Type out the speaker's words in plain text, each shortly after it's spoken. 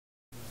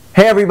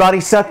Hey everybody,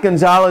 Seth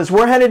Gonzalez.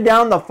 We're headed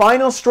down the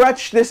final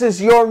stretch. This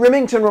is your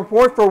Rimington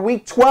report for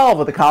week 12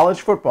 of the college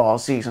football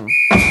season.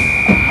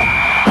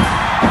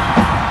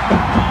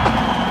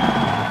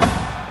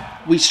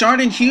 We start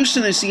in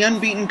Houston as the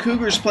unbeaten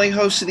Cougars play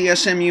host to the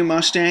SMU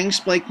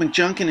Mustangs. Blake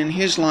McJunkin and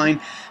his line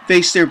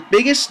face their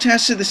biggest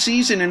test of the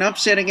season. An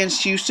upset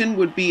against Houston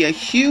would be a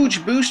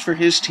huge boost for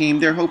his team.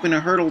 They're hoping to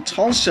hurdle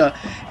Tulsa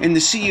in the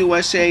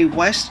CUSA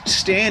West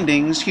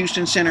standings.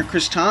 Houston center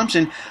Chris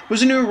Thompson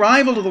was a new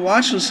arrival to the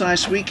watch list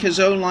last week. His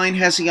O-line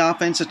has the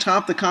offense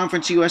atop the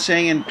Conference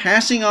USA in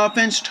passing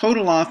offense,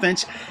 total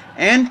offense,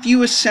 and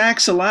fewest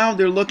sacks allowed.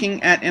 They're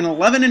looking at an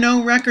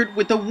 11-0 record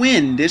with a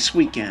win this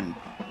weekend.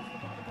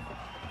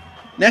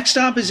 Next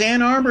up is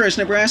Ann Arbor as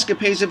Nebraska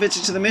pays a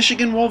visit to the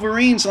Michigan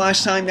Wolverines.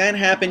 Last time that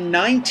happened,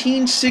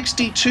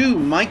 1962.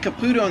 Mike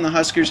Caputo and the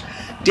Huskers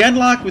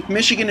deadlocked with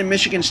Michigan and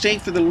Michigan State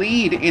for the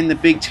lead in the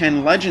Big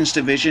Ten Legends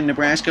Division.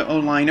 Nebraska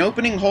O-line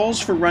opening holes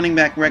for running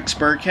back Rex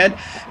Burkhead.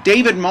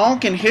 David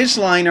Molk and his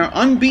line are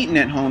unbeaten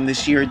at home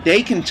this year.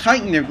 They can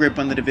tighten their grip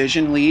on the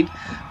division lead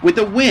with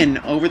a win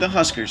over the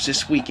Huskers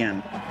this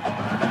weekend.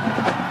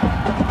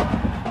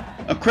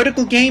 A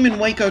critical game in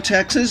Waco,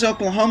 Texas.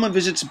 Oklahoma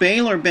visits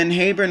Baylor. Ben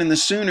Habern and the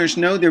Sooners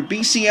know their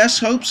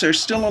BCS hopes are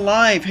still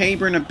alive.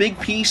 Habern, a big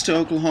piece to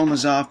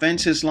Oklahoma's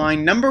offense. His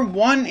line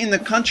 #1 in the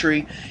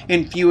country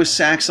in fewest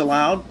sacks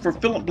allowed. For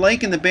Philip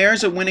Blake and the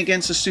Bears, a win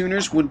against the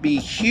Sooners would be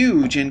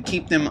huge and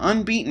keep them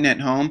unbeaten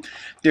at home.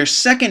 They're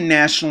second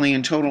nationally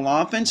in total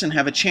offense and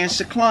have a chance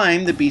to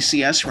climb the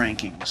BCS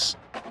rankings.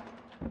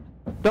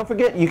 Don't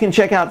forget, you can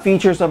check out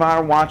features of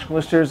our watch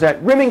listers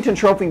at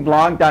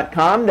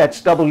RimingtonTrophyBlog.com.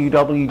 That's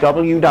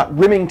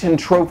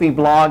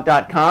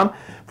www.RimingtonTrophyBlog.com.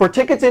 For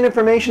tickets and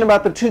information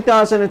about the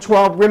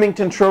 2012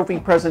 Rimington Trophy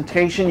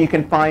presentation, you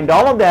can find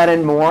all of that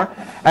and more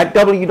at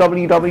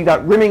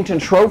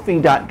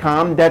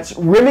www.RimingtonTrophy.com. That's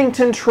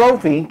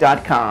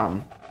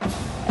RimingtonTrophy.com.